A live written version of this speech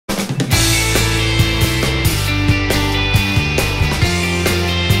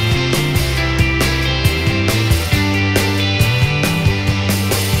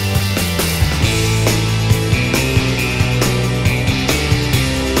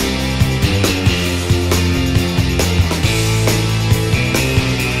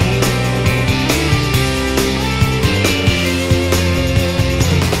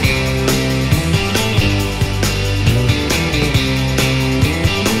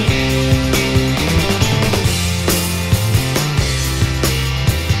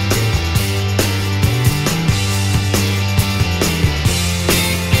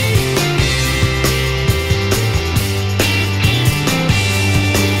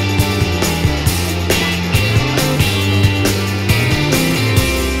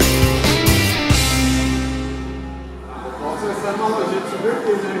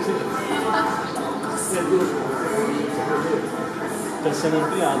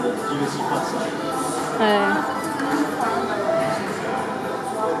Diga-se de passagem.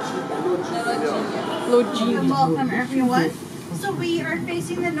 Lodinha. Welcome everyone. So we are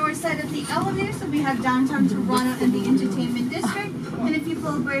facing the north side of the elevator, so we have downtown Toronto and the entertainment district. And if you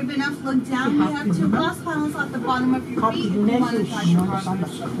feel brave enough, look down. We have two glass panels at the bottom of your feet if you want to touch your bottom.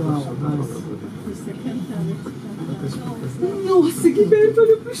 Nossa, que perto,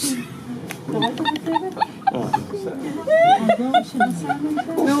 olha pro chão.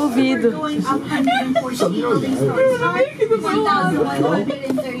 Meu ouvido. We're going up 114 building stories high,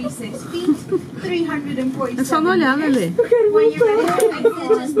 1,136 feet, 347 É só não olhar, Lelê. When you're ready to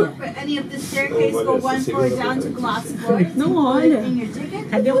exit, just look for any of the staircase, go one floor down to glass floors. Não olha. In your ticket.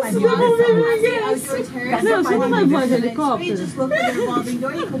 Cadê o pai? Não, você não vai voar de helicóptero? Just look for the revolving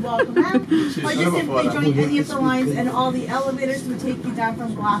door, you can walk around, or just simply join any of the lines and all the elevators will take you down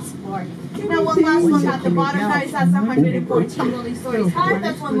from glass floor. Now one last look at the bottom, guys, that's 114 building stories high,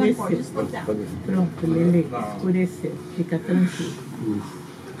 that's 114, just look down. Pronto, Lelê, escureceu. Fica tranquilo.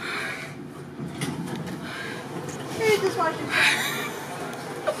 Here, just watch it.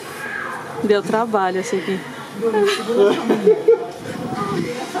 Deu trabalho esse aqui.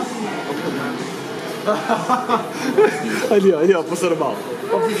 Ali, ó, passou mal.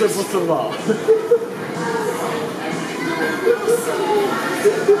 Ó, passou mal.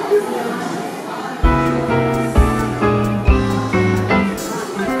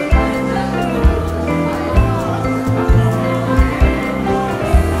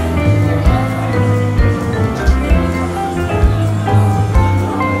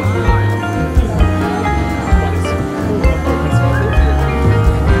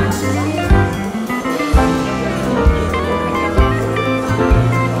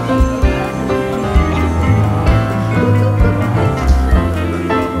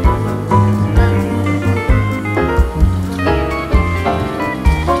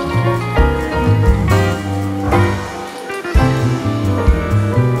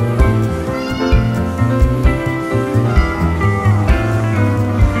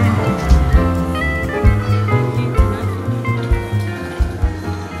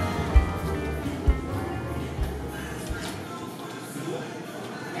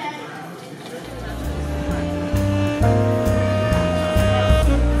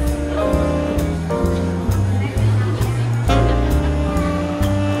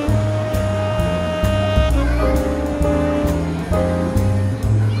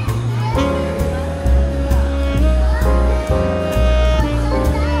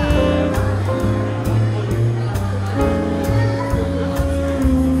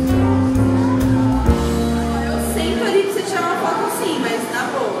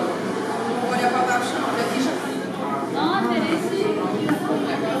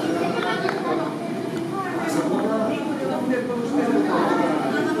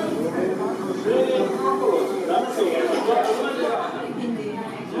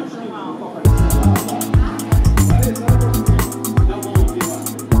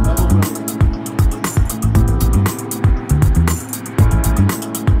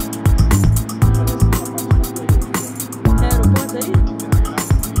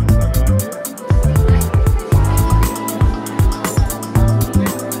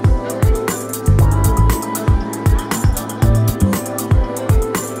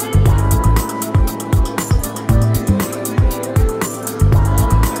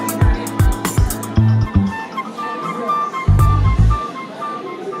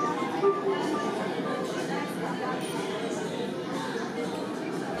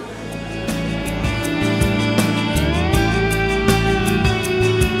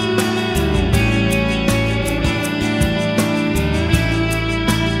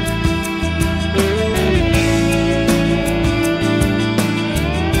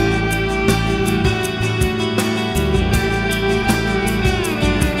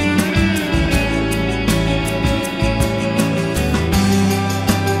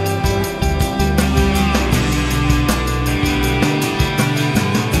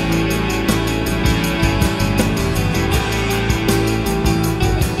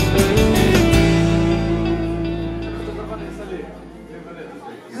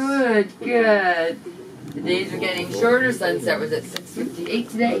 Good. The days are getting shorter. Sunset was at 6:58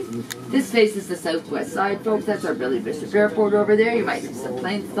 today. This faces the southwest side, folks. That's our Billy Bishop Airport over there. You might see some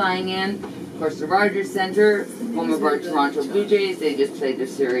planes flying in. Of course, the Rogers Centre, home of our Toronto Blue Jays. They just played their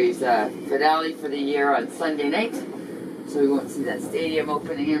series finale for the year on Sunday night. So we won't see that stadium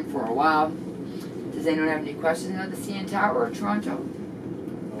opening in for a while. Does anyone have any questions on the CN Tower or Toronto?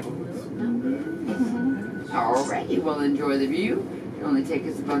 Alrighty, we'll enjoy the view. It only takes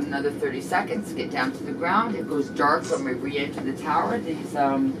us about another 30 seconds to get down to the ground. It goes dark when we re-enter the tower. These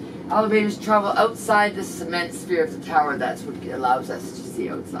elevators travel outside the cement sphere of the tower. That's what allows us to see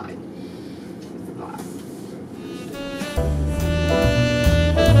outside with the glass.